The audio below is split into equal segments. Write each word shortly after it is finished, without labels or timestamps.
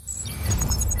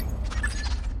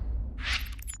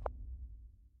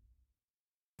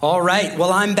All right,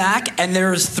 well, I'm back, and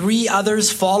there's 3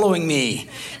 others following me.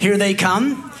 Here they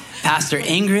come, Pastor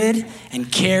Ingrid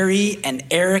and Carrie and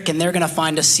Eric, and they're going to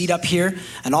find a seat up here,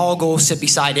 and I'll go sit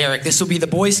beside Eric. This will be the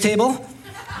boys' table,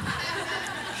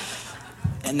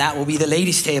 and that will be the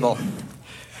ladies' table.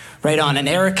 Right on, and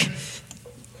Eric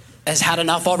has had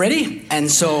enough already,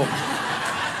 and so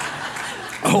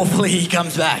hopefully he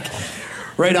comes back.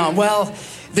 Right on. Well,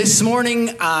 this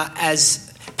morning, as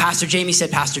Pastor Jamie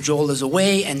said, Pastor Joel is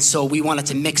away, and so we wanted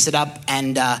to mix it up.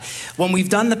 And when we've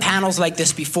done the panels like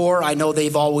this before, I know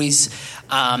they've always,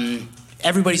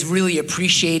 everybody's really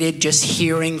appreciated just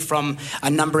hearing from a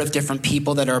number of different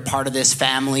people that are a part of this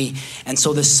family. And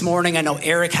so this morning, I know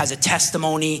Eric has a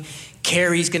testimony.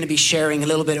 Carrie's going to be sharing a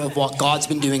little bit of what God's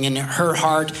been doing in her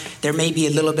heart. There may be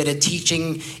a little bit of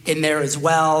teaching in there as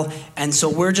well. And so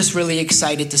we're just really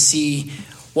excited to see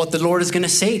what the Lord is going to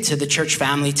say to the church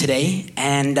family today.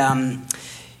 And,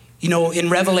 in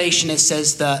Revelation, it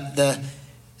says the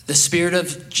spirit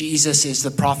of Jesus is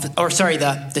the prophet,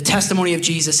 the testimony of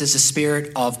Jesus is the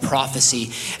spirit of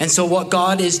prophecy. And so what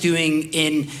God is doing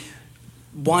in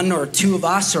 1 or 2 of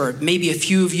us, or maybe a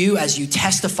few of you, as you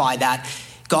testify that,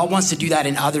 God wants to do that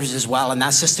in others as well. And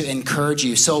that's just to encourage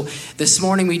you. So this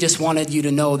morning, we just wanted you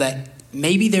to know that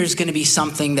maybe there's going to be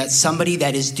something that somebody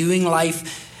that is doing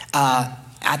life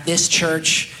at this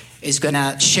church is going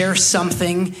to share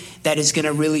something that is going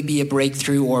to really be a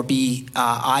breakthrough or be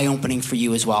eye-opening for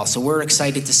you as well. So we're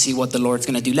excited to see what the Lord's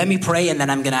going to do. Let me pray, and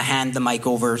then I'm going to hand the mic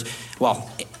over. Well,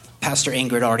 Pastor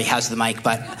Ingrid already has the mic,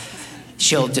 but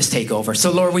she'll just take over.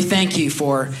 So Lord, we thank you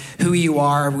for who you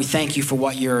are. We thank you for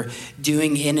what you're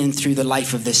doing in and through the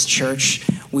life of this church.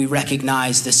 We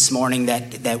recognize this morning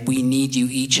that we need you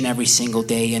each and every single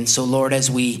day. And so Lord, as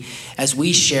we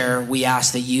share, we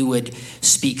ask that you would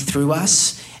speak through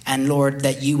us. And Lord,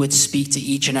 that you would speak to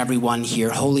each and every one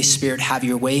here. Holy Spirit, have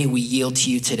your way. We yield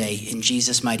to you today. In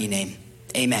Jesus' mighty name,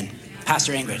 amen.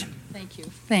 Pastor Ingrid. Thank you.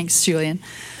 Thanks, Julian.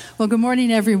 Well, good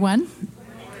morning, everyone.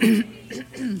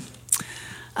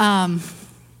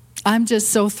 I'm just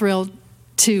so thrilled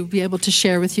to be able to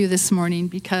share with you this morning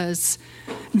because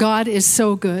God is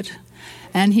so good.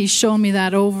 And he's shown me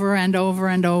that over and over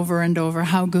and over and over,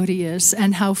 how good he is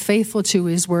and how faithful to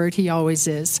his word he always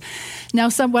is. Now,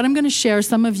 what I'm going to share,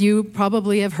 some of you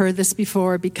probably have heard this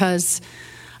before because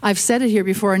I've said it here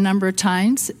before a number of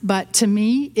times, but to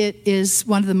me, it is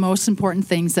one of the most important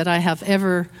things that I have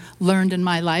ever learned in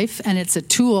my life. And it's a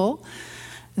tool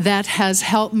that has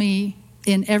helped me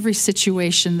in every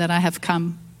situation that I have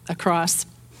come across.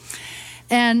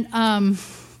 And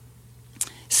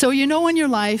so in your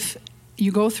life,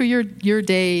 you go through your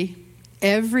day,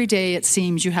 every day it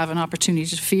seems you have an opportunity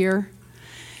to fear.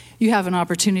 You have an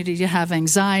opportunity to have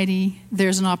anxiety.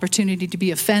 There's an opportunity to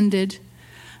be offended,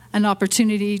 an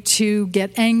opportunity to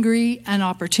get angry, an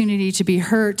opportunity to be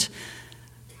hurt.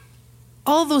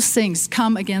 All those things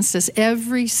come against us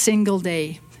every single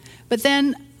day. But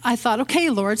then I thought,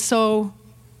 okay, Lord, so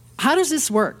how does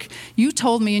this work? You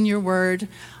told me in your word,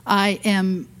 I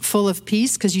am full of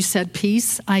peace because you said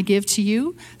peace I give to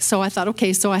you. So I thought,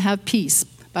 okay, so I have peace,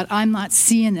 but I'm not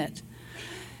seeing it.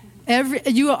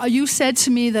 You said to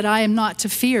me that I am not to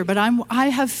fear, but I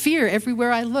have fear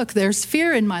everywhere I look. There's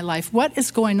fear in my life. What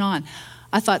is going on?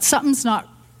 I thought something's not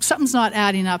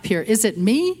adding up here. Is it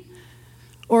me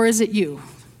or is it you?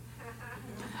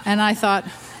 And I thought,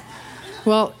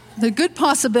 well, the good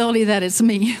possibility that it's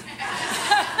me.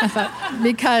 I thought,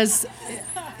 because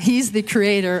he's the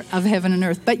creator of heaven and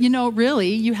earth. But really,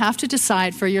 you have to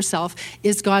decide for yourself,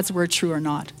 is God's word true or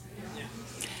not?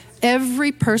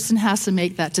 Every person has to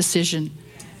make that decision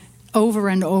over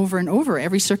and over and over.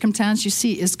 Every circumstance you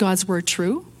see, is God's word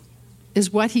true?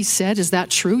 Is what he said, is that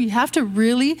true? You have to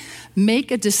really make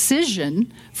a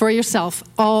decision for yourself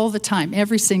all the time,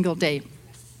 every single day.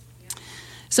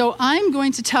 So I'm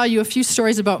going to tell you a few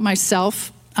stories about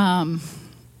myself,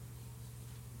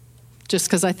 just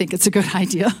because I think it's a good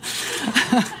idea.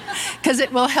 Because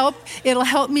it'll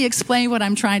help me explain what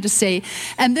I'm trying to say.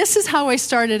 And this is how I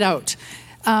started out.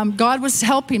 God was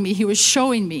helping me. He was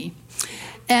showing me.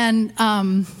 And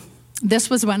this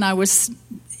was when I was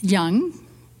young,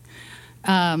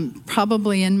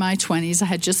 probably in my 20s. I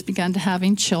had just begun to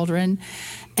having children.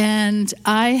 And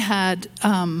I had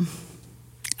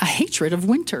a hatred of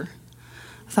winter.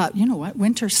 I thought, you know what?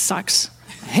 Winter sucks.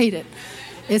 I hate it.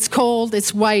 It's cold,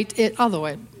 it's white, I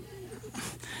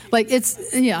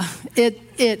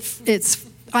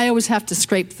always have to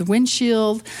scrape the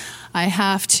windshield. I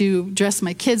have to dress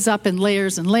my kids up in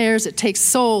layers and layers. It takes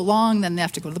so long, then they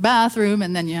have to go to the bathroom,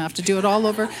 and then you have to do it all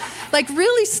over.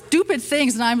 Really stupid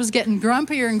things, and I was getting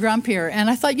grumpier and grumpier. And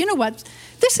I thought, you know what?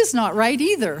 this is not right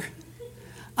either.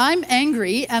 I'm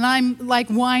angry and I'm like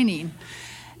whining.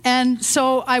 And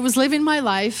so I was living my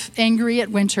life angry at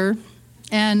winter.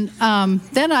 And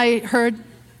then I heard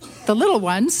the little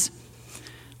ones.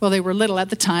 Well, they were little at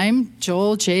the time.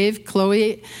 Joel, Jave,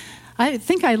 Chloe. I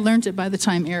think I learned it by the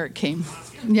time Eric came.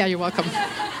 Yeah, you're welcome.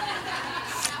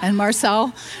 And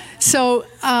Marcel. So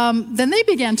then they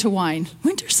began to whine.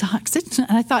 Winter sucks. And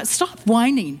I thought, stop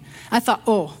whining. I thought,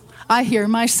 oh, I hear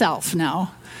myself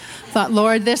now. I thought,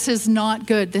 Lord, this is not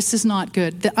good. This is not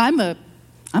good. I'm a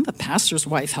pastor's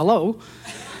wife. Hello.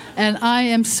 And I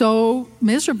am so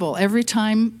miserable every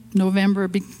time November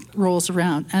rolls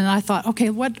around. And I thought, okay,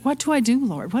 what do I do,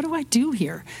 Lord? What do I do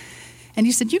here? And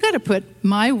he said, you got to put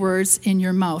my words in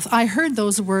your mouth. I heard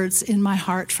those words in my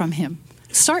heart from him.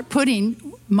 Start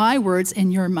putting my words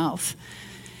in your mouth.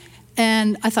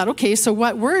 And I thought, okay, so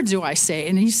what word do I say?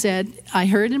 And he said, I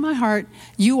heard in my heart,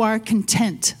 you are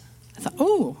content. I thought,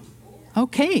 oh,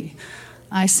 okay.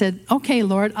 I said, okay,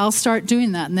 Lord, I'll start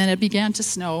doing that. And then it began to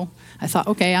snow. I thought,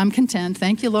 okay, I'm content.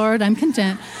 Thank you, Lord, I'm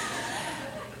content.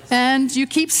 And you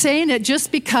keep saying it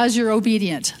just because you're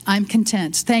obedient. I'm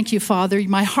content. Thank you, Father.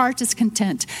 My heart is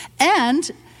content.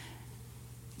 And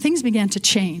things began to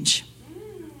change.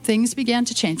 Things began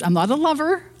to change. I'm not a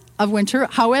lover of winter.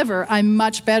 However, I'm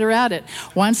much better at it.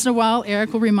 Once in a while,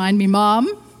 Eric will remind me, Mom,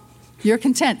 you're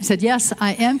content. I said, yes,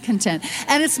 I am content.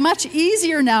 And it's much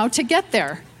easier now to get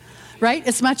there, right?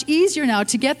 It's much easier now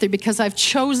to get there because I've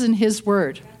chosen his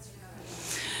word.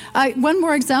 One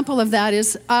more example of that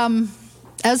is,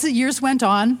 as the years went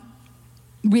on,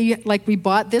 we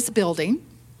bought this building.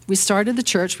 We started the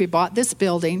church. We bought this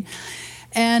building.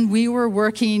 And we were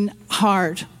working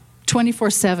hard.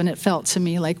 24/7, it felt to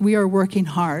me like we are working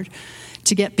hard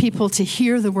to get people to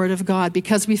hear the word of God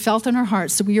because we felt in our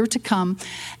hearts that we were to come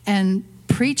and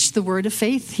preach the word of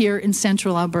faith here in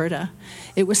central Alberta.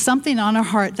 It was something on our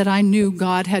heart that I knew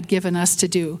God had given us to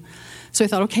do. So I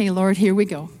thought, okay, Lord, here we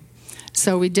go.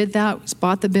 So we did that, we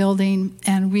bought the building,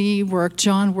 and we worked.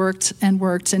 John worked,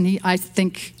 and I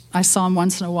think I saw him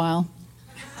once in a while.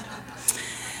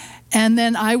 And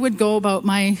then I would go about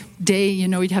my day,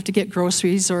 you'd have to get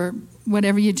groceries or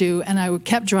whatever you do, and I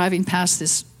kept driving past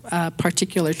this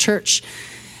particular church,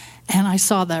 and I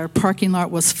saw that our parking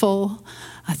lot was full.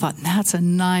 I thought, that's a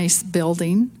nice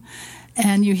building.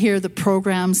 And you hear the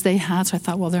programs they had, so I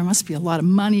thought, well, there must be a lot of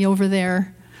money over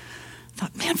there. I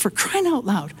thought, man, for crying out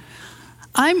loud.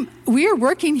 We are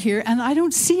working here, and I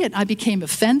don't see it. I became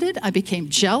offended. I became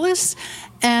jealous.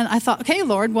 And I thought, okay,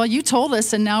 Lord, well, you told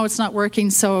us, and now it's not working,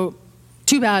 so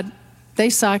too bad. They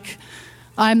suck.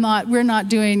 I'm not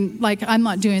doing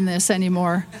this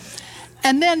anymore.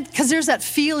 And then, because there's that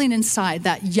feeling inside,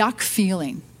 that yuck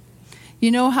feeling.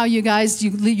 You know how you guys,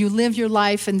 you live your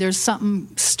life, and there's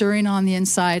something stirring on the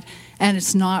inside, and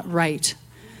it's not right.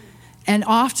 And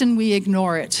often we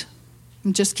ignore it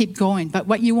and just keep going. But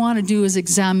what you want to do is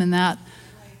examine that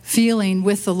feeling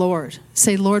with the Lord.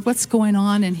 Say, Lord, what's going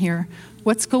on in here?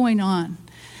 What's going on?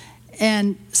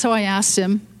 And so I asked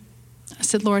him, I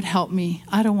said, Lord, help me.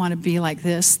 I don't want to be like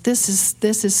this. This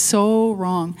is so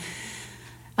wrong.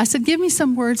 I said, give me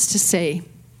some words to say.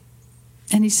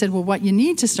 And he said, well, what you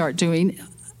need to start doing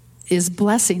is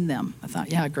blessing them. I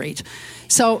thought, yeah, great.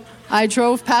 So I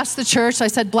drove past the church. I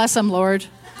said, bless them, Lord.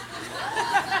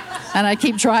 And I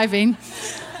keep driving.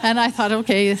 And I thought,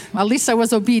 okay, at least I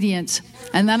was obedient.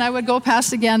 And then I would go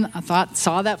past again.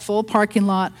 Saw that full parking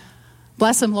lot.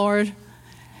 Bless him, Lord.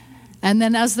 And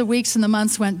then as the weeks and the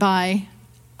months went by,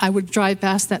 I would drive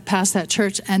past that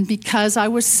church. And because I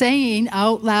was saying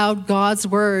out loud God's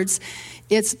words,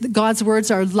 God's words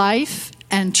are life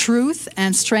and truth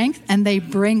and strength, and they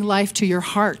bring life to your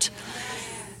heart.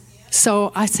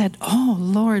 So I said, oh,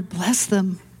 Lord, bless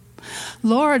them.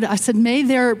 Lord, I said, may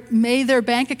their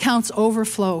bank accounts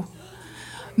overflow.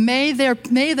 May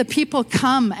the people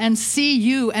come and see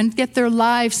you and get their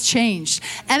lives changed.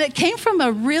 And it came from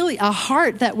a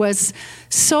heart that was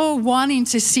so wanting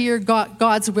to see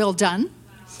God's will done.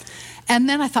 And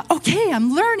then I thought, okay,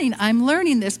 I'm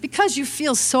learning this, because you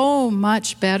feel so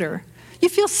much better. You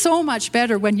feel so much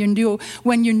better when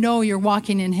you know you're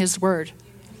walking in his word.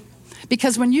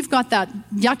 Because when you've got that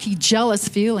yucky, jealous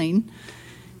feeling,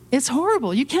 it's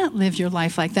horrible. You can't live your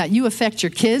life like that. You affect your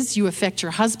kids, you affect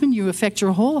your husband, you affect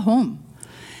your whole home.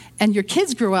 And your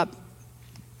kids grow up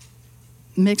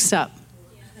mixed up.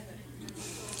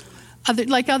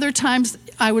 Other times,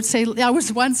 I would say, I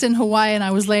was once in Hawaii and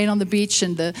I was laying on the beach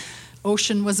and the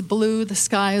ocean was blue, the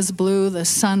sky is blue, the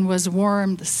sun was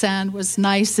warm, the sand was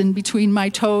nice in between my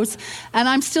toes. And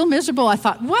I'm still miserable. I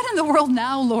thought, what in the world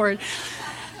now, Lord?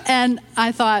 And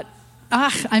I thought,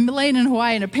 I'm laying in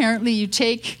Hawaii, and apparently you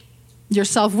take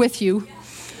yourself with you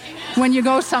when you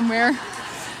go somewhere.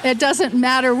 It doesn't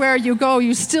matter where you go,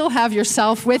 you still have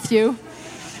yourself with you.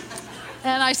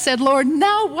 And I said, Lord,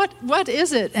 now what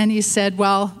is it? And he said,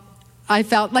 well, I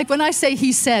felt, like when I say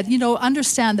he said,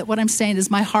 understand that what I'm saying is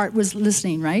my heart was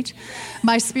listening, right?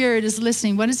 My spirit is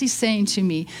listening. What is he saying to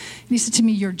me? And he said to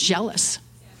me, you're jealous.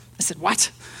 I said,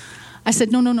 what? I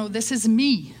said, no, this is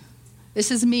me. This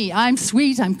is me. I'm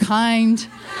sweet, I'm kind.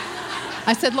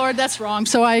 I said, Lord, that's wrong.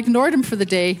 So I ignored him for the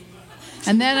day.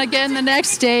 And then again the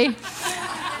next day,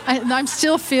 I'm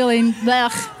still feeling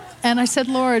blech. And I said,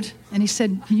 Lord, and he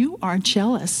said, you are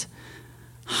jealous.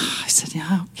 I said,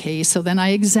 yeah, okay. So then I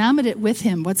examined it with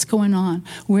him. What's going on?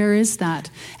 Where is that?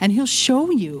 And he'll show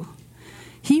you.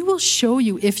 He will show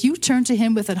you if you turn to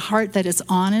him with a heart that is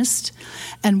honest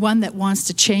and one that wants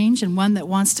to change and one that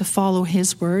wants to follow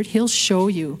his word. He'll show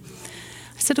you.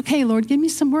 I said, okay, Lord, give me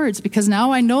some words, because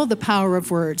now I know the power of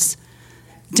words.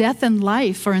 Death and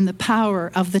life are in the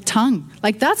power of the tongue.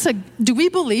 Like do we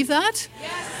believe that?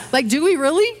 Yes. Like, do we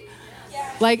really?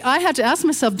 Yes. Like, I had to ask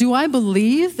myself, do I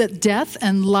believe that death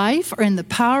and life are in the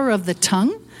power of the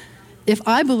tongue? If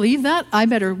I believe that, I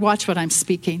better watch what I'm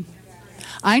speaking.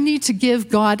 I need to give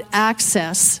God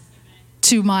access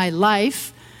to my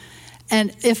life.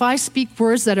 And if I speak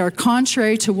words that are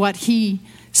contrary to what he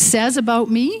says about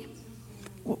me,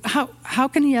 how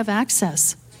can he have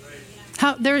access?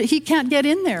 He can't get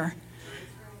in there.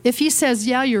 If he says,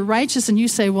 yeah, you're righteous, and you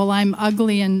say, well, I'm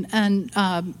ugly and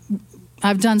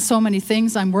I've done so many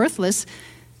things, I'm worthless,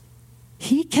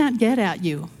 he can't get at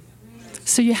you.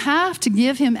 So you have to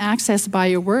give him access by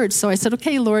your words. So I said,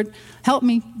 okay, Lord, help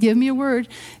me, give me a word.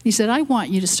 He said, I want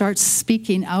you to start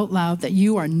speaking out loud that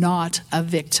you are not a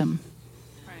victim.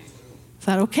 Right. I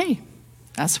thought, okay.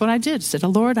 That's what I did. I said,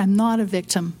 Lord, I'm not a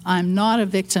victim. I'm not a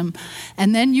victim.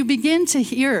 And then you begin to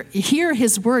hear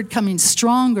his word coming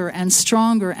stronger and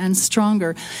stronger and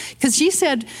stronger. Because he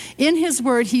said, in his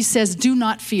word, he says, do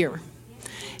not fear.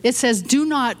 It says, do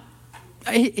not,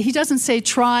 he doesn't say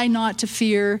try not to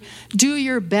fear, do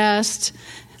your best,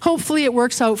 hopefully it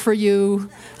works out for you.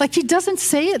 Like, he doesn't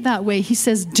say it that way. He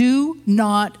says, do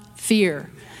not fear.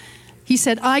 He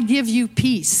said, I give you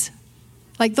peace.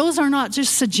 Like, those are not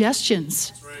just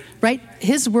suggestions, right?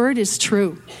 His word is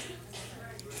true.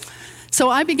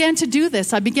 So I began to do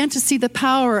this. I began to see the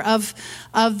power of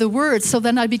the word. So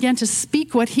then I began to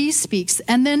speak what he speaks.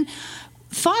 And then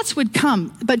thoughts would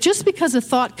come. But just because a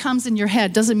thought comes in your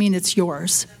head doesn't mean it's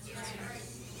yours.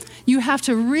 You have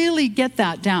to really get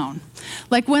that down.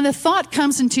 Like, when a thought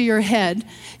comes into your head,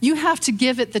 you have to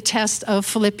give it the test of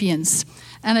Philippians.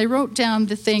 And I wrote down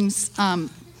the things,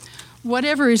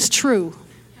 whatever is true,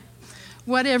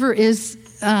 whatever is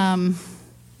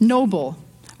noble,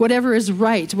 whatever is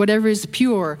right, whatever is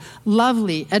pure,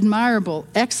 lovely, admirable,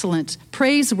 excellent,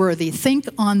 praiseworthy, think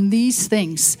on these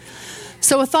things.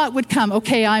 So a thought would come,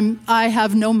 okay, I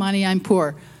have no money, I'm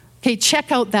poor. Okay,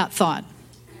 check out that thought.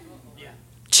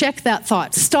 Check that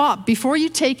thought. Stop before you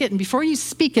take it and before you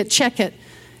speak it, check it.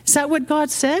 Is that what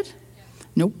God said?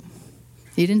 Nope.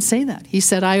 He didn't say that. He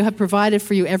said, I have provided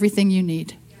for you everything you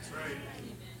need.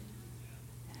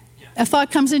 A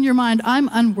thought comes in your mind, I'm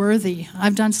unworthy.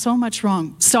 I've done so much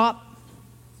wrong. Stop.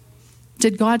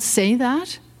 Did God say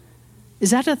that?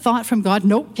 Is that a thought from God?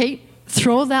 Nope, Kate.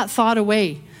 Throw that thought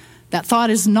away. That thought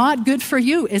is not good for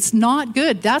you. It's not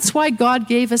good. That's why God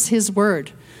gave us his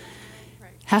word.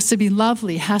 Has to be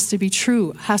lovely, has to be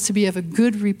true, has to be of a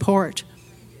good report.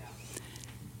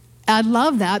 I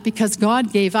love that because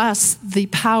God gave us the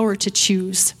power to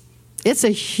choose. It's a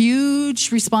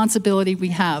huge responsibility we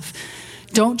have.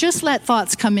 Don't just let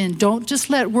thoughts come in. Don't just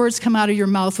let words come out of your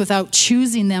mouth without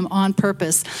choosing them on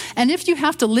purpose. And if you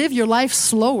have to live your life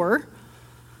slower,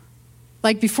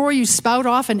 like before you spout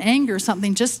off in anger or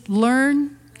something, just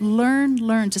learn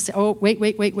to say, oh,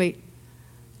 wait.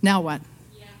 Now what?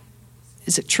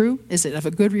 Is it true? Is it of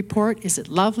a good report? Is it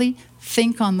lovely?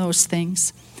 Think on those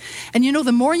things. And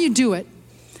the more you do it,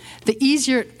 the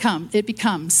easier it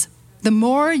becomes. The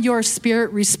more your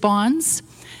spirit responds,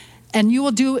 and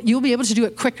you'll be able to do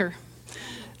it quicker.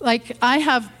 Like I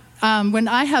have, when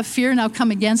I have fear now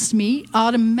come against me,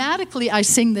 automatically I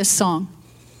sing this song.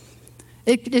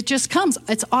 It just comes.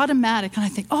 It's automatic, and I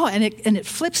think, oh, and it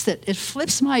flips it. It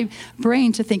flips my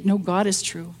brain to think, no, God is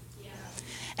true.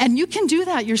 And you can do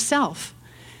that yourself.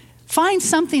 Find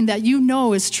something that you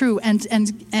know is true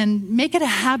and make it a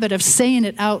habit of saying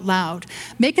it out loud.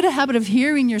 Make it a habit of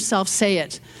hearing yourself say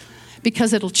it,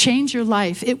 because it'll change your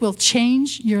life. It will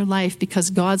change your life because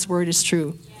God's word is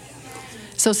true.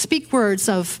 So speak words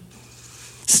of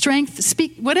strength.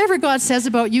 Speak whatever God says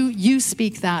about you, you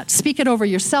speak that. Speak it over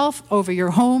yourself, over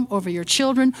your home, over your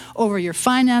children, over your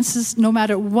finances, no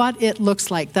matter what it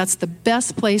looks like. That's the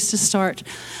best place to start.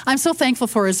 I'm so thankful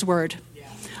for his word.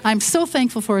 I'm so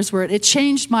thankful for his word. It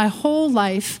changed my whole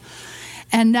life.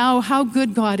 And now how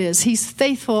good God is. He's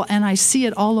faithful, and I see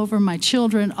it all over my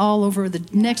children, all over the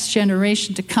next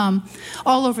generation to come,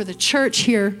 all over the church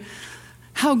here.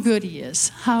 How good he is.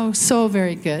 How so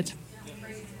very good.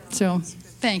 So,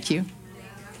 thank you.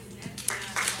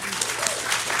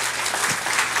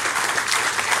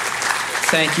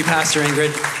 Thank you, Pastor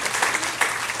Ingrid.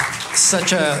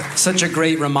 Such a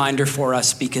great reminder for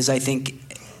us, because I think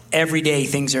every day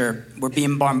we're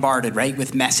being bombarded, right,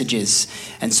 with messages.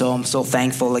 And so I'm so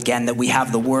thankful again that we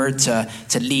have the word to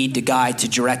lead, to guide, to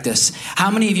direct us. How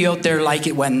many of you out there like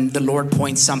it when the Lord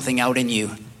points something out in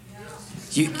you?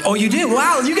 You do?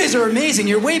 Wow, you guys are amazing.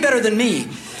 You're way better than me.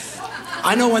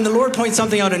 I know when the Lord points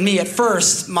something out in me, at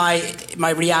first, my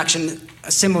reaction,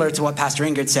 similar to what Pastor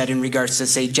Ingrid said in regards to,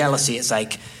 say, jealousy, is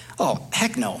like, oh,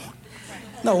 heck no.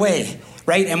 No way,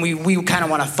 right? And we kind of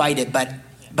want to fight it, but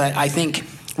I think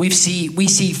we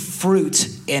see fruit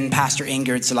in Pastor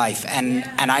Ingrid's life, and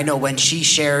I know when she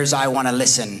shares, I want to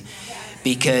listen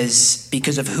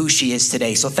because of who she is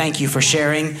today. So thank you for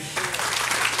sharing.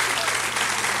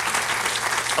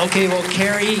 Okay, well,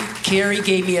 Carrie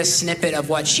gave me a snippet of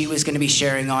what she was going to be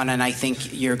sharing on, and I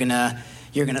think you're gonna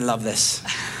love this.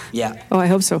 Yeah. Oh, I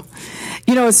hope so.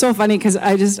 You know, it's so funny because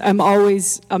I'm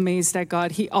always amazed at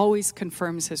God. He always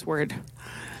confirms his word.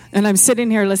 And I'm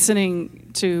sitting here listening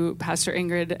to Pastor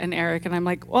Ingrid and Eric, and I'm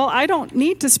like, well, I don't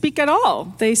need to speak at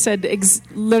all. They said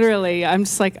literally, I'm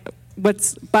just like,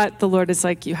 but the Lord is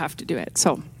like, you have to do it.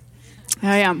 So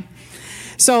I am.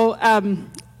 So,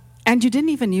 and you didn't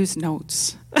even use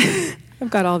notes. I've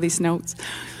got all these notes.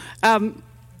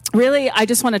 Really, I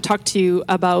just want to talk to you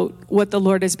about what the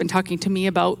Lord has been talking to me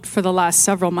about for the last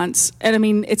several months. And I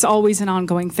mean, it's always an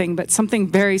ongoing thing, but something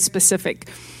very specific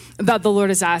that the Lord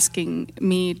is asking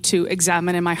me to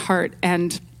examine in my heart.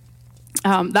 And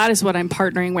that is what I'm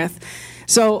partnering with.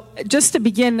 So just to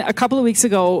begin, a couple of weeks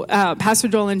ago, Pastor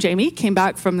Joel and Jamie came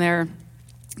back from their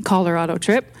Colorado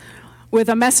trip with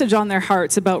a message on their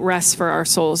hearts about rest for our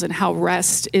souls and how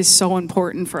rest is so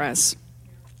important for us.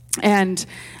 And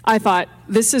I thought,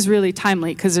 this is really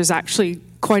timely, because there's actually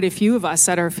quite a few of us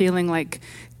that are feeling like,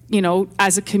 you know,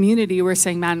 as a community, we're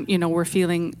saying, man, you know, we're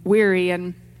feeling weary.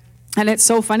 And it's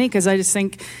so funny, because I just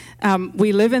think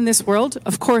we live in this world.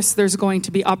 Of course, there's going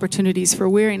to be opportunities for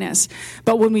weariness.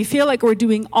 But when we feel like we're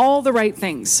doing all the right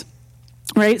things,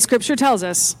 right? Scripture tells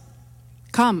us,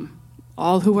 come,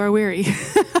 all who are weary.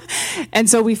 And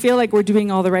so we feel like we're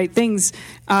doing all the right things,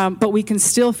 but we can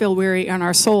still feel weary in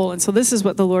our soul. And so this is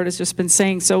what the Lord has just been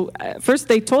saying. So first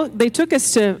they took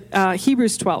us to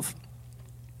Hebrews 12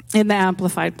 in the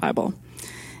Amplified Bible.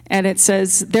 And it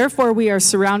says, therefore we are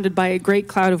surrounded by a great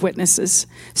cloud of witnesses,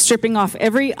 stripping off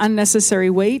every unnecessary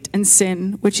weight and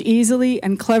sin, which easily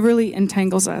and cleverly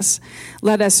entangles us.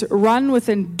 Let us run with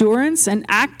endurance and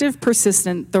active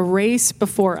persistence the race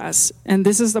before us. And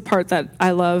this is the part that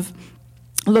I love.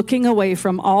 Looking away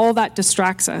from all that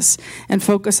distracts us and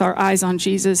focus our eyes on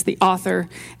Jesus, the author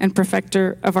and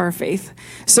perfecter of our faith.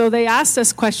 So they asked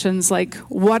us questions like,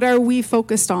 what are we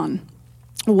focused on?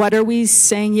 What are we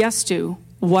saying yes to?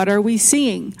 What are we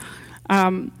seeing?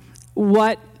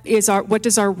 What does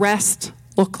our rest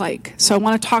look like? So I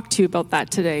want to talk to you about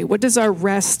that today. What does our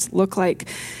rest look like?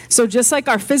 So just like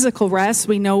our physical rest,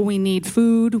 we know we need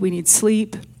food, we need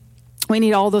sleep, we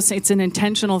need all those things. It's an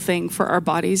intentional thing for our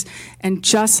bodies. And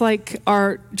just like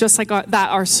our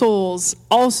souls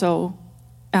also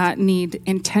need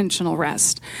intentional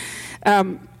rest.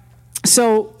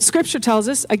 So Scripture tells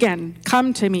us, again,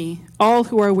 come to me, all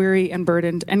who are weary and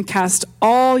burdened, and cast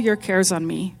all your cares on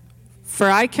me, for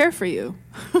I care for you.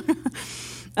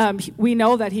 We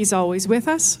know that he's always with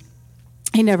us.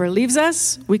 He never leaves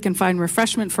us. We can find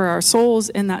refreshment for our souls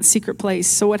in that secret place.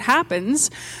 So what happens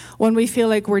when we feel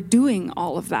like we're doing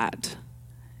all of that?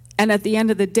 And at the end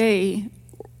of the day,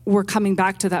 we're coming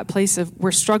back to that place of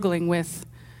we're struggling with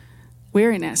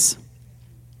weariness.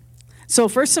 So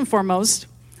first and foremost,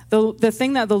 the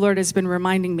thing that the Lord has been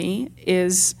reminding me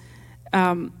is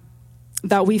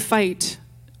that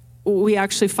we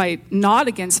actually fight not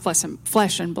against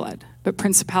flesh and blood, but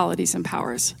principalities and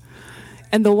powers.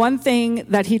 And the one thing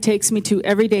that he takes me to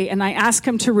every day, and I ask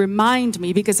him to remind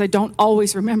me, because I don't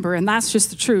always remember, and that's just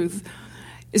the truth,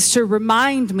 is to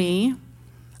remind me,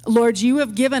 Lord, you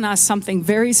have given us something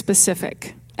very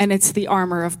specific, and it's the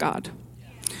armor of God.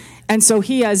 And so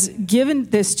he has given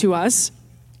this to us,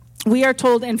 We are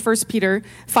told in 1 Peter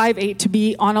 5:8 to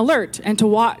be on alert and to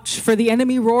watch, for the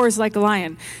enemy roars like a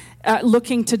lion,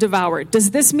 looking to devour.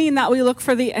 Does this mean that we look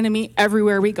for the enemy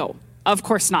everywhere we go? Of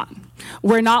course not.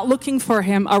 We're not looking for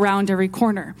him around every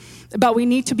corner, but we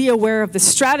need to be aware of the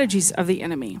strategies of the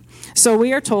enemy. So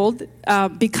we are told,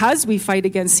 because we fight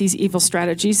against these evil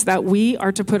strategies, that we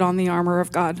are to put on the armor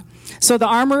of God. So the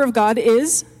armor of God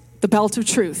is the belt of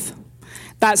truth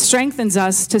that strengthens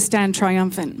us to stand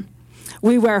triumphant.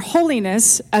 We wear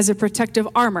holiness as a protective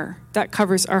armor that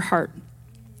covers our heart.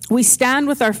 We stand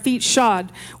with our feet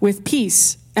shod with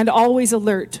peace and always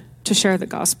alert to share the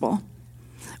gospel.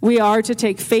 We are to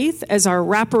take faith as our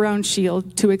wraparound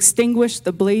shield to extinguish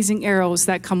the blazing arrows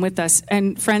that come with us.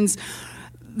 And friends,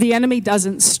 the enemy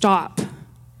doesn't stop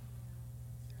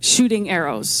shooting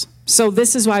arrows. So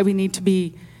this is why we need to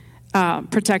be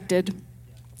protected.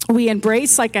 We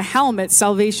embrace like a helmet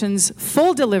salvation's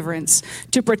full deliverance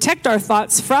to protect our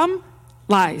thoughts from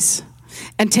lies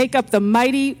and take up the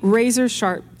mighty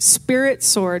razor-sharp spirit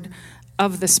sword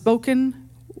of the spoken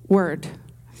word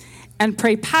and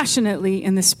pray passionately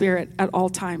in the Spirit at all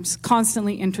times,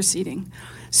 constantly interceding.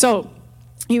 So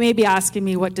you may be asking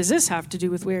me, what does this have to do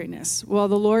with weariness? Well,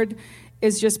 the Lord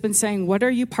has just been saying, what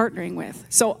are you partnering with?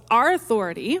 So our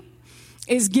authority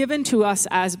is given to us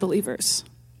as believers.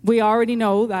 We already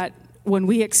know that when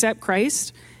we accept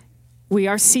Christ, we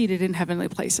are seated in heavenly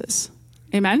places.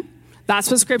 Amen?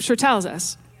 That's what Scripture tells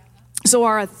us. So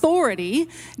our authority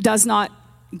does not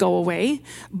go away,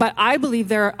 but I believe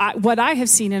what I have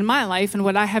seen in my life and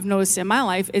what I have noticed in my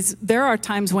life is there are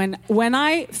times when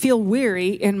I feel weary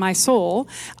in my soul,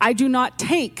 I do not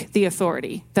take the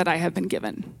authority that I have been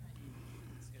given.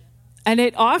 And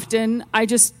it often, I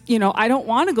just, I don't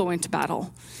want to go into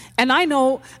battle. And I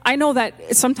know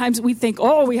that sometimes we think,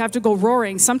 we have to go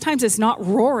roaring. Sometimes it's not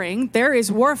roaring. There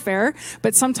is warfare,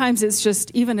 but sometimes it's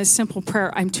just even a simple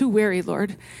prayer. I'm too weary,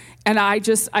 Lord. And I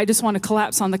just want to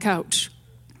collapse on the couch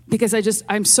because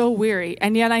I'm so weary.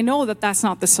 And yet I know that that's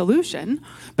not the solution,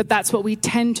 but that's what we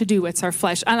tend to do. It's our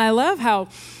flesh. And I love how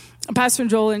Pastor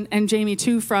Joel and Jamie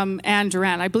too from Anne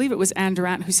Durant, I believe it was Anne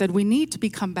Durant who said, we need to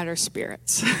become better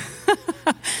spirits.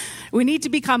 We need to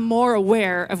become more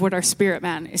aware of what our spirit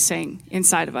man is saying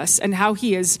inside of us and how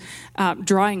he is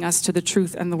drawing us to the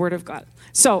truth and the word of God.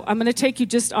 So I'm going to take you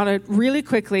just on it really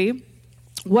quickly.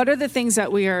 What are the things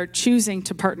that we are choosing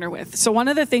to partner with? So one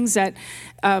of the things that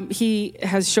he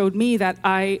has showed me that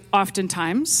I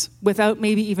oftentimes, without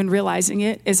maybe even realizing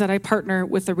it, is that I partner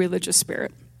with the religious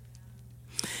spirit.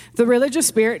 The religious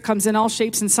spirit comes in all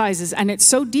shapes and sizes, and it's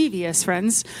so devious,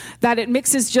 friends, that it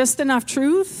mixes just enough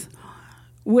truth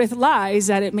with lies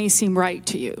that it may seem right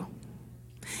to you.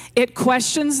 It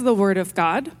questions the word of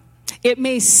God. It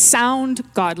may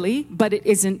sound godly, but it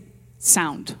isn't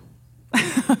sound.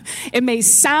 It may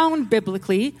sound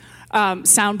biblically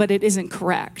sound, but it isn't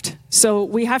correct. So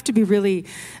we have to be really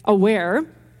aware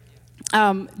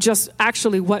just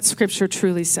actually what Scripture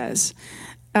truly says.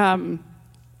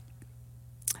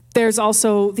 There's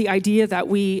also the idea that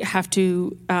we have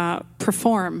to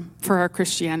perform for our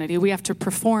Christianity. We have to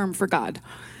perform for God.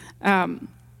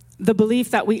 The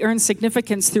belief that we earn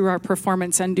significance through our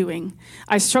performance and doing.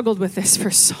 I struggled with this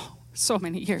for so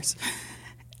many years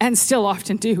and still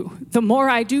often do. The more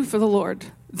I do for the Lord,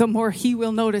 the more he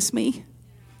will notice me.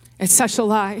 It's such a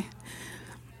lie.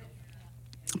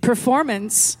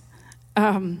 Performance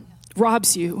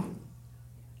robs you.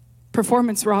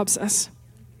 Performance robs us.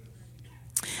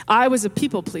 I was a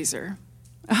people pleaser.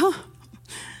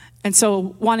 And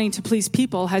so wanting to please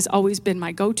people has always been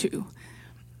my go-to,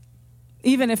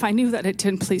 even if I knew that it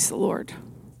didn't please the Lord.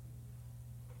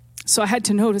 So I had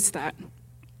to notice that.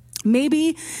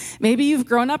 Maybe you've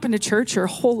grown up in a church your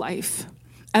whole life,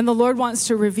 and the Lord wants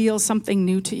to reveal something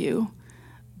new to you,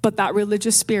 but that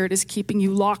religious spirit is keeping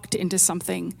you locked into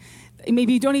something.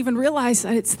 Maybe you don't even realize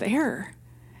that it's there.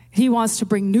 He wants to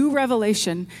bring new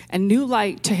revelation and new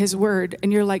light to his word.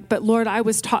 And you're like, but Lord, I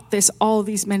was taught this all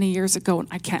these many years ago, and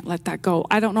I can't let that go.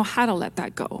 I don't know how to let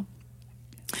that go.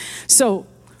 So,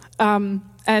 and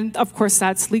of course,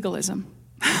 that's legalism.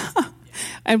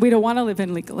 And we don't want to live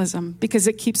in legalism because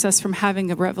it keeps us from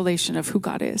having a revelation of who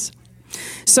God is.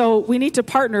 So we need to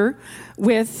partner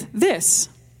with this.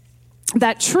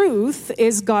 That truth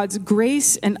is God's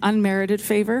grace and unmerited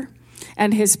favor.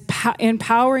 And his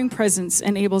empowering presence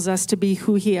enables us to be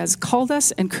who he has called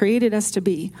us and created us to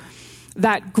be.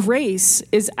 That grace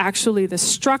is actually the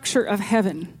structure of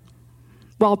heaven,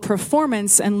 while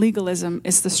performance and legalism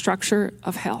is the structure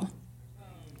of hell.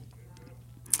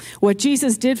 What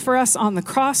Jesus did for us on the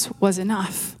cross was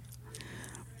enough.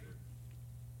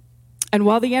 And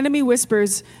while the enemy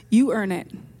whispers, you earn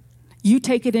it, you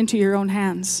take it into your own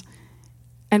hands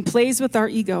and plays with our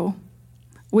ego,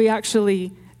 we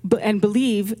actually and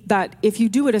believe that if you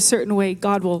do it a certain way,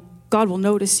 God will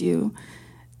notice you.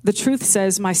 The truth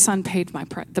says, my son paid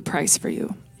the price for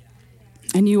you.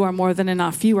 And you are more than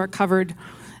enough. You are covered,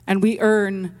 and we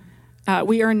earn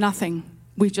nothing.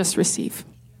 We just receive.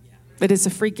 It is a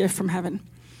free gift from heaven.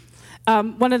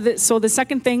 So the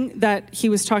second thing that he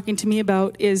was talking to me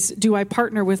about is, do I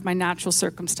partner with my natural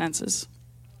circumstances?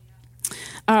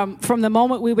 From the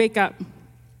moment we wake up,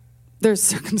 there's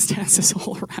circumstances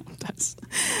all around us.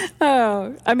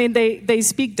 I mean, they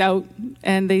speak doubt,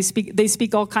 and they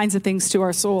speak all kinds of things to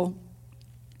our soul.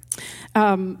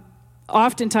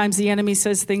 Oftentimes the enemy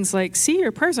says things like, see,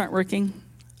 your prayers aren't working.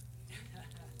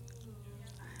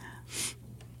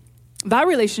 That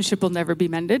relationship will never be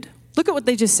mended. Look at what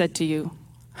they just said to you.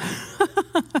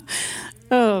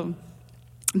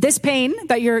 This pain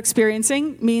that you're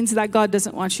experiencing means that God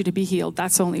doesn't want you to be healed.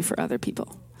 That's only for other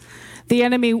people. The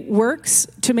enemy works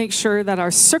to make sure that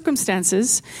our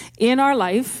circumstances in our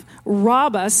life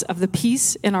rob us of the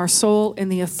peace in our soul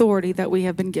and the authority that we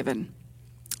have been given.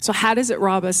 So how does it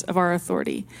rob us of our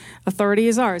authority? Authority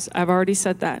is ours. I've already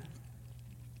said that.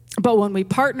 But when we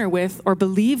partner with or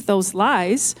believe those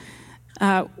lies,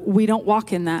 we don't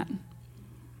walk in that.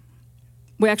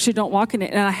 We actually don't walk in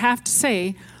it. And I have to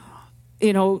say,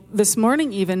 this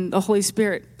morning even, the Holy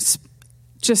Spirit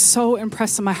just so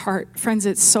impressed on my heart. Friends,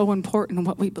 it's so important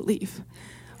what we believe.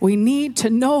 We need to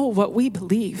know what we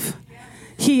believe.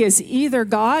 He is either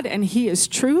God and he is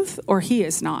truth, or he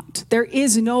is not. There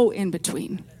is no in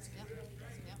between.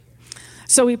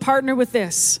 So we partner with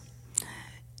this.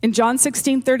 In John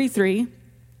 16:33,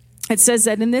 it says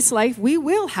that in this life we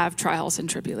will have trials and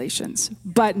tribulations,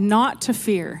 but not to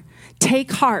fear.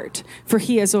 Take heart, for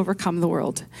he has overcome the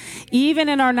world. Even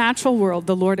in our natural world,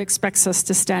 the Lord expects us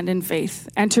to stand in faith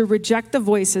and to reject the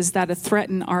voices that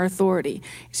threaten our authority.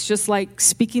 It's just like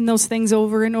speaking those things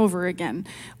over and over again.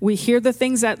 We hear the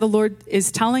things that the Lord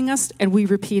is telling us and we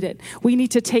repeat it. We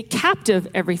need to take captive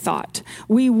every thought.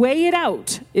 We weigh it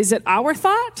out. Is it our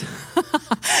thought?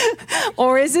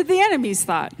 Or is it the enemy's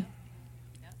thought?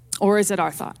 Or is it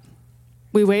our thought?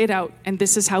 We weigh it out, and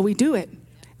this is how we do it.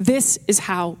 This is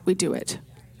how we do it.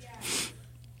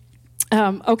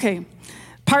 Okay.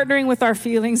 Partnering with our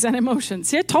feelings and emotions.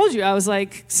 See, I told you, I was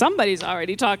like, somebody's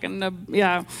already talking.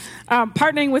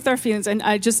 Partnering with our feelings. And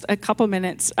just a couple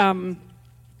minutes.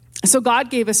 So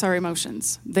God gave us our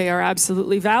emotions. They are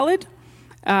absolutely valid.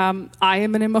 I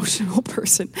am an emotional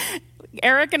person.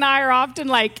 Eric and I are often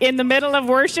like in the middle of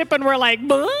worship and we're like,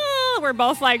 we're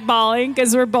both like bawling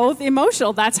because we're both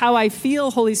emotional. That's how I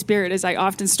feel Holy Spirit as I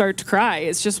often start to cry.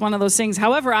 It's just one of those things.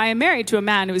 However, I am married to a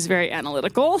man who's very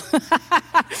analytical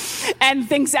and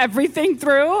thinks everything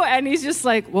through. And he's just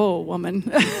like, whoa, woman.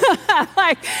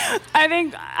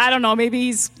 I don't know, maybe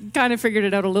he's kind of figured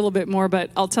it out a little bit more,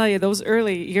 but I'll tell you, those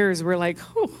early years were like,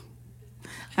 whew.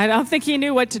 I don't think he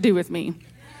knew what to do with me.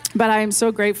 But I am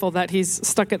so grateful that he's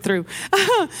stuck it through.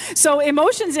 So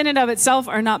emotions in and of itself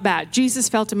are not bad. Jesus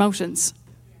felt emotions.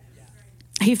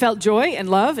 He felt joy and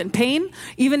love and pain,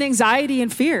 even anxiety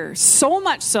and fear. So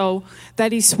much so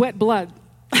that he sweat blood.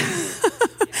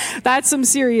 That's some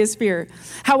serious fear.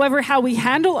 However, how we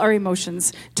handle our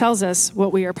emotions tells us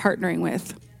what we are partnering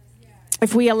with.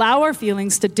 If we allow our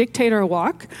feelings to dictate our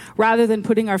walk, rather than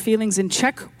putting our feelings in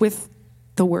check with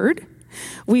the word,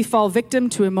 we fall victim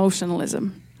to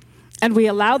emotionalism. And we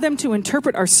allow them to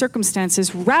interpret our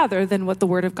circumstances rather than what the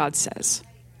Word of God says.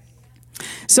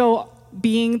 So,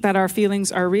 being that our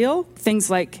feelings are real, things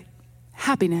like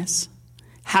happiness.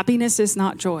 Happiness is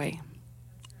not joy.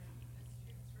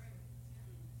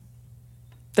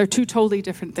 They're two totally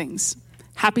different things.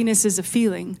 Happiness is a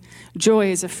feeling.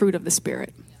 Joy is a fruit of the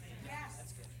Spirit.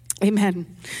 Amen.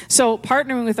 So,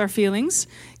 partnering with our feelings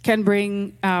can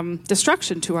bring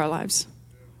destruction to our lives.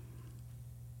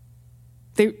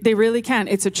 They really can.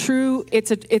 It's a true,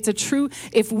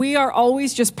 if we are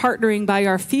always just partnering by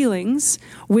our feelings,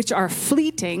 which are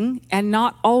fleeting and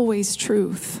not always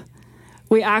truth,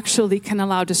 we actually can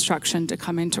allow destruction to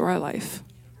come into our life.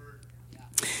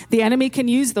 The enemy can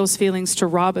use those feelings to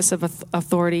rob us of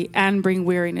authority and bring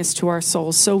weariness to our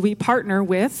souls. So we partner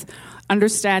with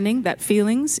understanding that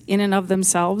feelings in and of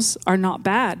themselves are not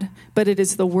bad, but it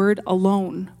is the word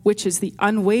alone, which is the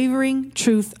unwavering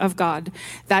truth of God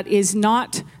that is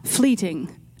not fleeting,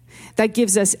 that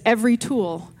gives us every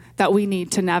tool that we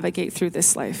need to navigate through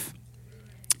this life.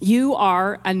 You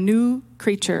are a new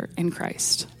creature in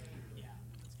Christ.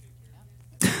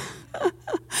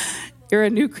 You're a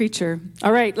new creature.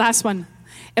 All right, last one.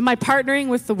 Am I partnering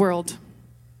with the world,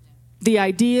 the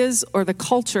ideas, or the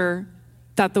culture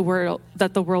that the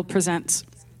world presents.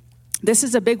 This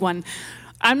is a big one.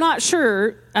 I'm not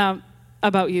sure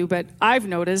about you, but I've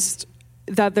noticed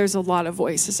that there's a lot of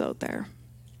voices out there.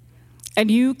 And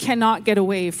you cannot get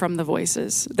away from the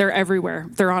voices. They're everywhere.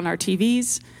 They're on our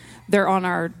TVs. They're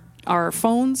on our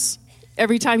phones.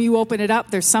 Every time you open it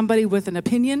up, there's somebody with an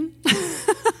opinion.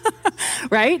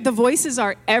 Right? The voices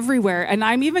are everywhere. And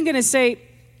I'm even going to say,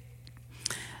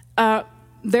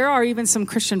 there are even some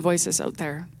Christian voices out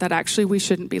there that actually we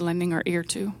shouldn't be lending our ear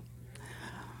to.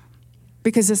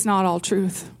 Because it's not all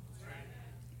truth.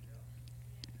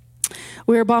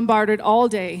 We are bombarded all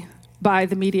day by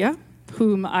the media,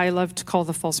 whom I love to call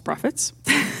the false prophets.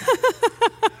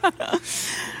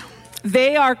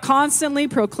 They are constantly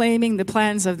proclaiming the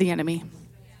plans of the enemy.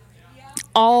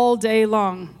 All day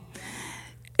long.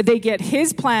 They get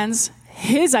his plans,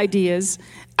 his ideas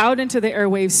out into the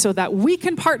airwaves so that we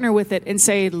can partner with it and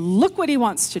say, look what he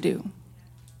wants to do.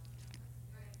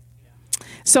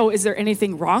 So is there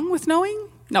anything wrong with knowing?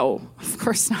 No, of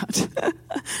course not.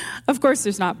 Of course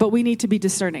there's not, but we need to be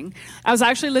discerning. I was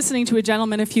actually listening to a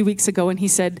gentleman a few weeks ago, and he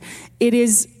said, it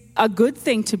is a good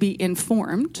thing to be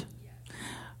informed,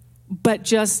 but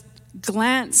just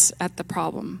glance at the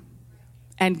problem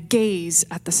and gaze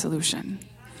at the solution.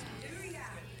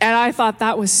 And I thought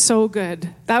that was so good.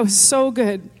 That was so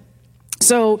good.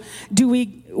 So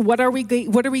what are we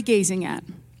gazing at?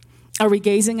 Are we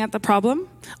gazing at the problem?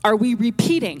 Are we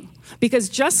repeating? Because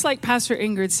just like Pastor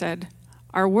Ingrid said,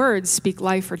 our words speak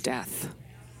life or death.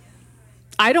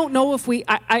 I don't know if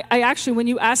I actually, when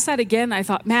you asked that again, I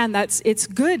thought, man, it's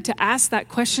good to ask that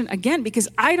question again, because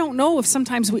I don't know if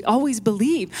sometimes we always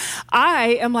believe.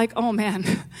 I am like, oh man,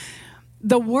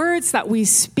 the words that we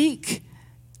speak,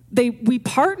 we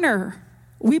partner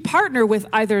with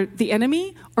either the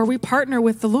enemy or we partner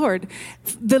with the Lord.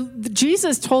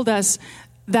 Jesus told us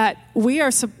that we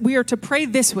are to pray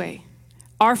this way.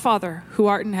 Our Father, who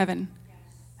art in heaven,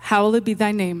 hallowed be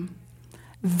thy name.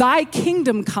 Thy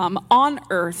kingdom come on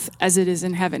earth as it is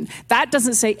in heaven. That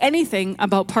doesn't say anything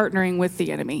about partnering with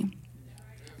the enemy.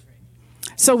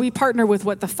 So we partner with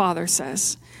what the Father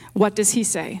says. What does he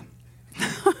say?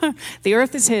 The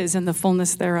earth is his and the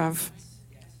fullness thereof.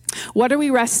 What are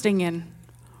we resting in?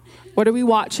 What are we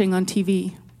watching on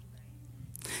TV?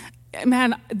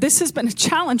 Man, this has been a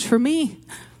challenge for me.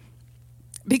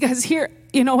 Because here,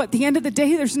 at the end of the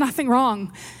day, there's nothing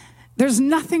wrong. There's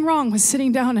nothing wrong with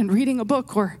sitting down and reading a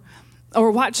book or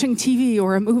watching TV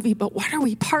or a movie, but what are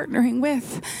we partnering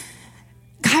with?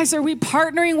 Guys, are we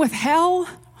partnering with hell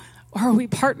or are we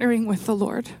partnering with the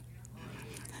Lord?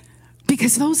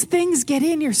 Because those things get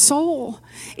in your soul.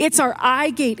 It's our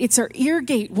eye gate. It's our ear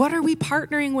gate. What are we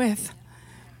partnering with?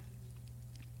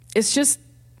 It's just,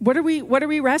 what are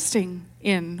we resting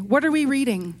in? What are we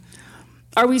reading?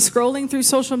 Are we scrolling through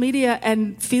social media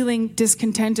and feeling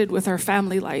discontented with our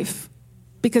family life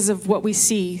because of what we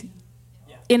see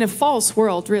in a false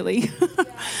world, really?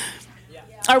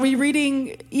 Are we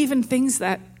reading even things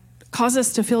that cause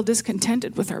us to feel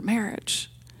discontented with our marriage?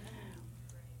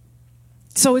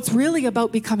 So it's really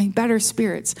about becoming better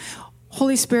spirits.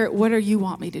 Holy Spirit, what do you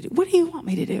want me to do? What do you want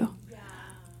me to do?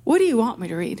 What do you want me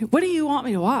to read? What do you want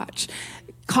me to watch?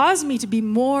 Cause me to be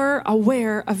more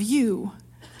aware of you.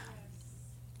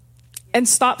 And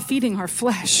stop feeding our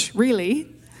flesh, really.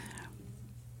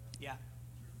 Yeah.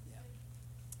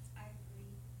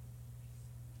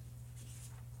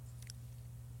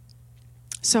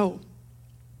 So,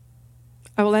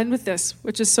 I will end with this,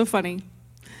 which is so funny.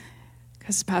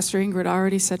 Because Pastor Ingrid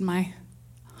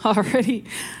already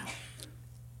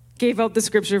gave out the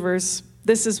scripture verse.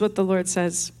 This is what the Lord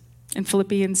says in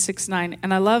Philippians 6:9.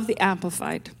 And I love the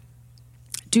Amplified.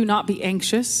 Do not be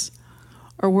anxious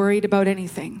or worried about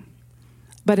anything.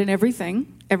 But in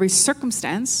everything, every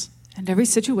circumstance, and every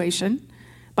situation,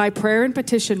 by prayer and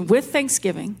petition with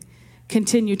thanksgiving,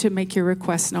 continue to make your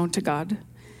requests known to God.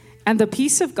 And the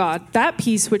peace of God, that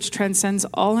peace which transcends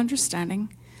all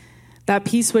understanding, that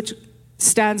peace which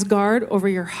stands guard over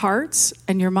your hearts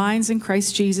and your minds in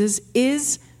Christ Jesus,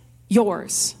 is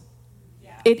yours.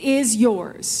 It is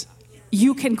yours.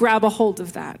 You can grab a hold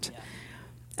of that.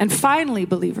 And finally,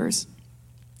 believers,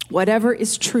 whatever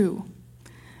is true,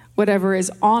 whatever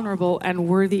is honorable and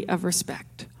worthy of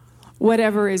respect,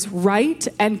 whatever is right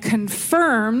and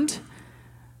confirmed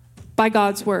by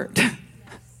God's word.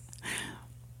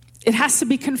 It has to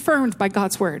be confirmed by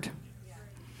God's word.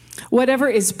 Whatever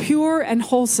is pure and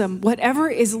wholesome, whatever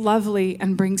is lovely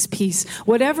and brings peace,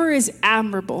 whatever is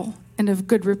admirable and of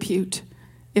good repute,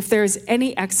 if there is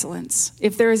any excellence,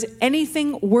 if there is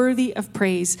anything worthy of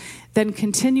praise, then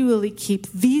continually keep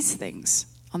these things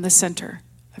on the center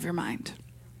of your mind.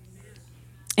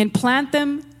 and plant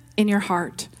them in your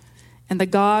heart, and the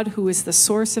God who is the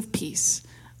source of peace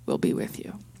will be with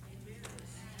you.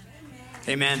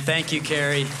 Amen. Thank you,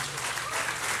 Carrie.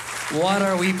 What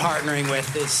are we partnering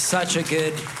with is such a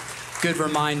good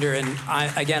reminder. And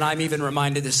I'm even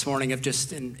reminded this morning of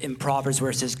just in Proverbs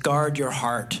where it says, guard your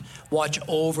heart, watch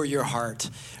over your heart,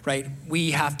 right?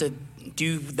 We have to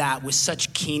do that with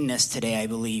such keenness today, I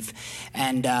believe.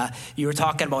 And you were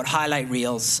talking about highlight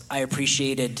reels. I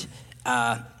appreciated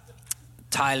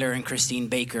Tyler and Christine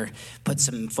Baker put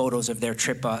some photos of their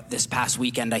trip this past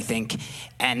weekend, I think.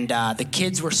 And the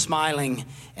kids were smiling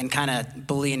and kind of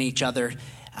bullying each other.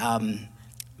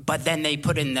 But then they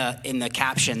put in the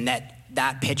caption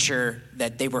that picture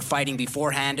that they were fighting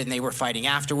beforehand and they were fighting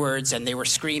afterwards and they were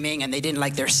screaming and they didn't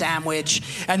like their sandwich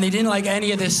and they didn't like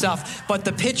any of this stuff. But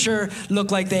the picture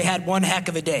looked like they had one heck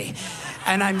of a day.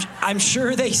 And I'm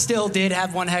sure they still did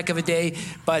have one heck of a day,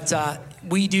 but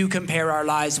we do compare our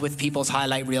lives with people's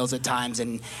highlight reels at times,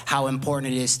 and how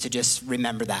important it is to just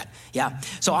remember that. Yeah.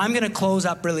 So I'm going to close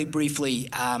up really briefly.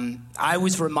 I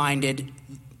was reminded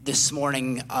this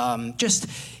morning, just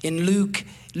in Luke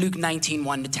 19,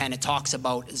 1-10, it talks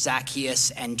about Zacchaeus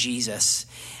and Jesus.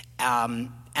 And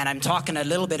I'm talking a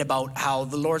little bit about how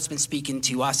the Lord's been speaking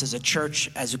to us as a church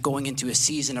as we're going into a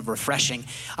season of refreshing.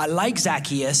 I like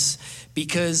Zacchaeus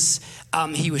because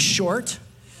he was short.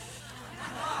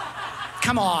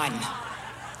 Come on.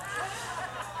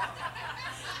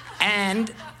 And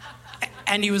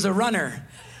he was a runner.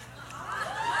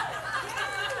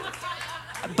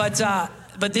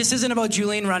 But this isn't about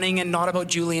Julian running and not about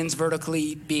Julian's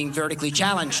being vertically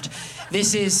challenged.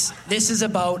 This is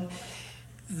about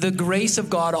the grace of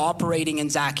God operating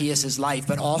in Zacchaeus' life,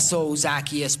 but also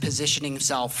Zacchaeus positioning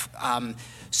himself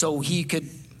so he could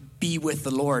be with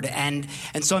the Lord. And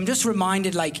so I'm just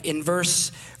reminded, like in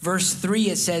verse 3,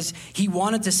 it says he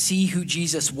wanted to see who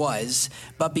Jesus was,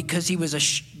 but because he was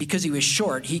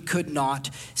short, he could not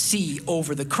see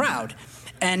over the crowd.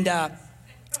 And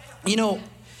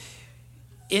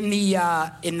in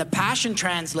the Passion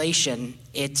Translation,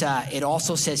 it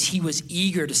also says he was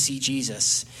eager to see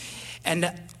Jesus.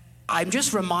 And I'm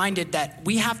just reminded that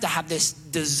we have to have this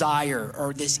desire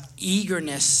or this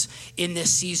eagerness in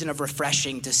this season of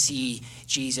refreshing to see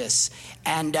Jesus.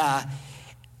 And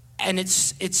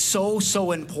it's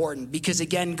so important because,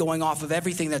 again, going off of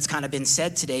everything that's kind of been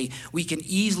said today, we can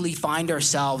easily find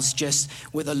ourselves just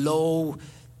with a low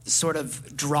sort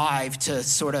of drive to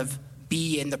sort of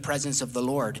be in the presence of the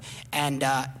Lord.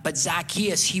 But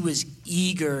Zacchaeus, he was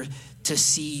eager to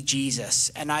see Jesus.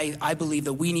 And I believe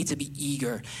that we need to be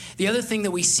eager. The other thing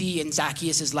that we see in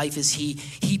Zacchaeus' life is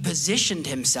he positioned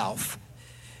himself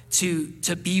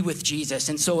to be with Jesus.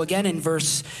 And so again in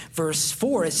verse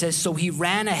 4, it says, so he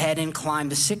ran ahead and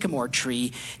climbed a sycamore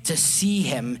tree to see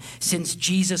him, since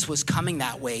Jesus was coming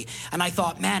that way. And I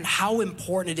thought, man, how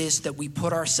important it is that we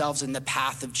put ourselves in the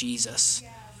path of Jesus.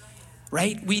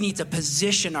 Right? We need to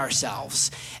position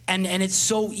ourselves. And it's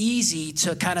so easy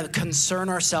to kind of concern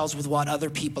ourselves with what other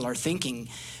people are thinking.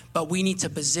 But we need to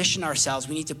position ourselves.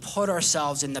 We need to put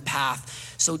ourselves in the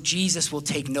path so Jesus will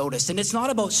take notice. And it's not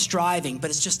about striving, but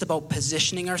it's just about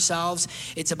positioning ourselves.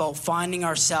 It's about finding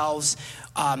ourselves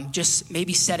just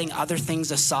maybe setting other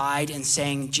things aside and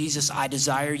saying, Jesus, I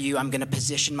desire you. I'm going to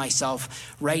position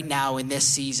myself right now in this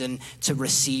season to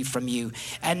receive from you.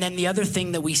 And then the other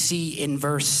thing that we see in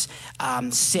verse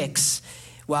 6,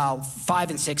 5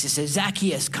 and 6, it says,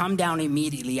 Zacchaeus, come down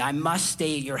immediately. I must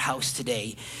stay at your house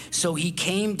today. So he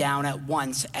came down at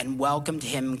once and welcomed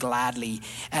him gladly.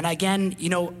 And again,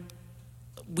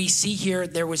 we see here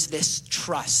there was this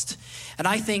trust. And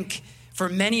I think for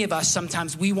many of us,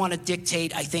 sometimes we want to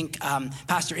dictate. I think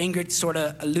Pastor Ingrid sort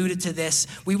of alluded to this.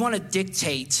 We want to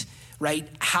dictate, right,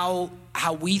 how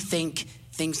we think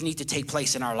things need to take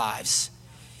place in our lives.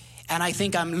 And I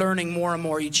think I'm learning more and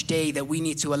more each day that we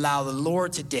need to allow the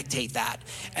Lord to dictate that.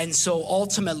 And so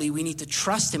ultimately we need to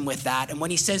trust him with that. And when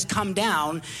he says come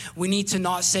down, we need to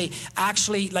not say,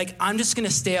 actually, like, I'm just going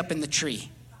to stay up in the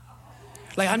tree.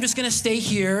 Like, I'm just going to stay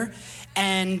here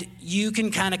and you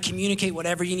can kind of communicate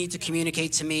whatever you need to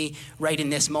communicate to me right in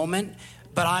this moment,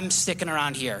 but I'm sticking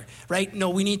around here, right? No,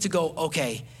 we need to go,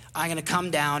 okay, I'm going to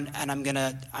come down and I'm going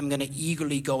to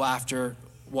eagerly go after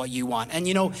what you want.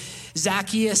 And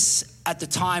Zacchaeus at the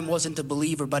time wasn't a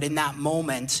believer, but in that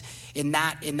moment, in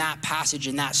that passage,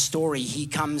 in that story, he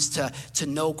comes to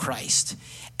know Christ.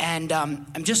 And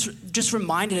I'm just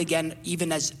reminded again,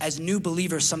 even as new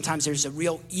believers, sometimes there's a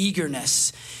real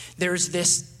eagerness. There's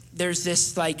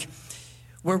this like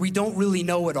where we don't really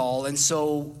know it all, and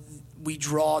so we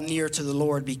draw near to the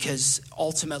Lord because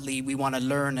ultimately we want to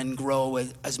learn and grow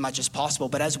as much as possible.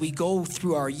 But as we go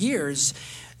through our years,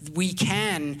 we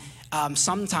can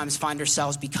sometimes find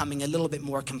ourselves becoming a little bit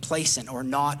more complacent or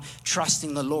not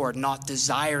trusting the Lord, not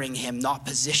desiring Him, not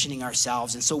positioning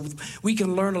ourselves. And so we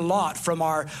can learn a lot from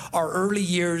our early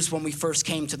years when we first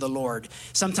came to the Lord.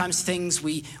 Sometimes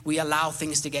we allow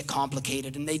things to get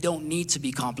complicated, and they don't need to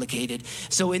be complicated.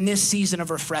 So in this season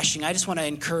of refreshing, I just want to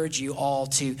encourage you all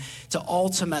to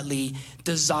ultimately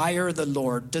desire the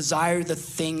Lord, desire the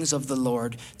things of the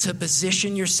Lord, to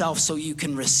position yourself so you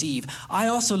can receive. I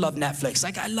also love Netflix.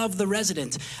 I love The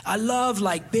Resident. I love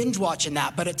binge watching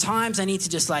that, but at times I need to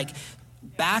just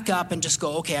back up and just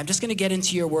go, okay, I'm just going to get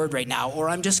into your word right now, or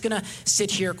I'm just going to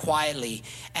sit here quietly,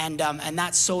 and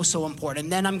that's so important.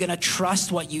 And then I'm going to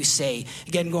trust what you say.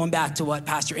 Again, going back to what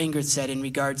Pastor Ingrid said in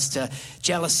regards to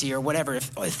jealousy or whatever.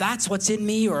 If that's what's in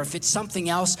me, or if it's something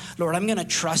else, Lord, I'm going to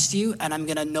trust you, and I'm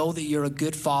going to know that you're a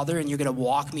good Father, and you're going to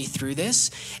walk me through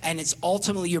this. And it's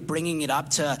ultimately you're bringing it up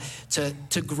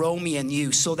to grow me in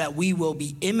you, so that we will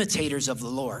be imitators of the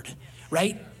Lord,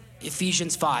 right?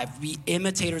 Ephesians 5, be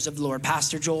imitators of the Lord.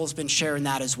 Pastor Joel's been sharing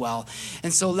that as well.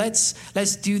 And so let's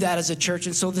do that as a church.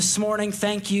 And so this morning,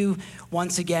 thank you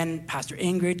once again, Pastor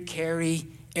Ingrid, Carrie,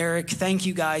 Eric, thank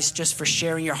you guys just for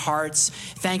sharing your hearts.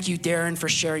 Thank you, Darren, for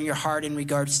sharing your heart in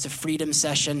regards to Freedom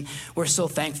Session. We're so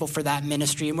thankful for that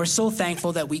ministry, and we're so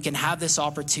thankful that we can have this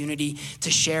opportunity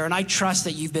to share. And I trust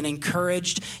that you've been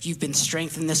encouraged, you've been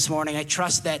strengthened this morning. I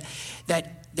trust that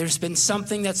there's been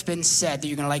something that's been said that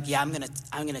you're gonna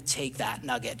I'm gonna take that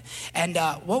nugget. And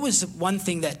what was one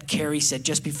thing that Carrie said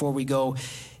just before we go?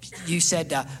 You said,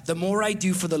 the more I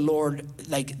do for the Lord,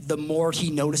 the more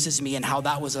He notices me, and how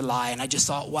that was a lie. And I just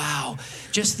thought, wow,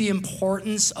 just the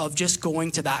importance of just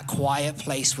going to that quiet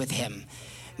place with Him.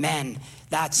 Man,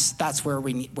 that's where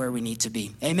we need to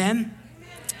be. Amen?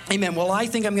 Amen. Well, I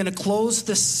think I'm going to close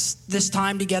this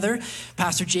time together.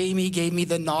 Pastor Jamie gave me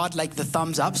the nod, the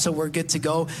thumbs up, so we're good to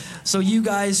go. So you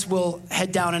guys will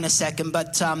head down in a second.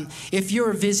 But if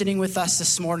you're visiting with us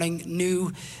this morning,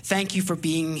 thank you for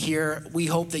being here. We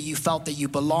hope that you felt that you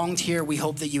belonged here. We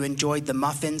hope that you enjoyed the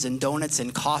muffins and donuts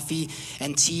and coffee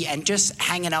and tea and just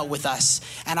hanging out with us.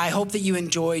 And I hope that you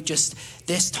enjoyed just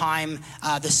this time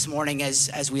this morning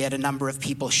as we had a number of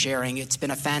people sharing. It's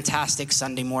been a fantastic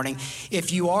Sunday morning.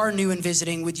 If you are new and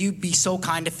visiting, would you be so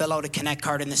kind to fill out a Connect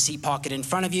card in the seat pocket in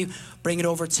front of you? Bring it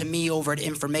over to me over at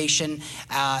information.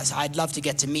 I'd love to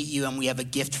get to meet you, and we have a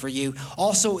gift for you.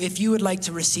 Also, if you would like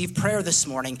to receive prayer this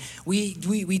morning, we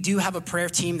do have a prayer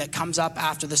team that comes up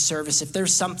after the service. If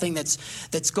there's something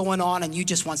that's going on and you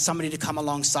just want somebody to come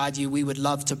alongside you, we would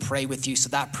love to pray with you. So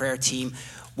that prayer team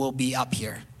will be up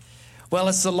here. Well,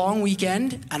 it's a long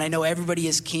weekend, and I know everybody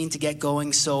is keen to get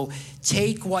going, so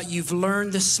take what you've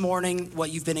learned this morning,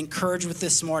 what you've been encouraged with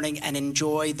this morning, and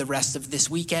enjoy the rest of this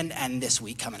weekend and this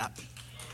week coming up.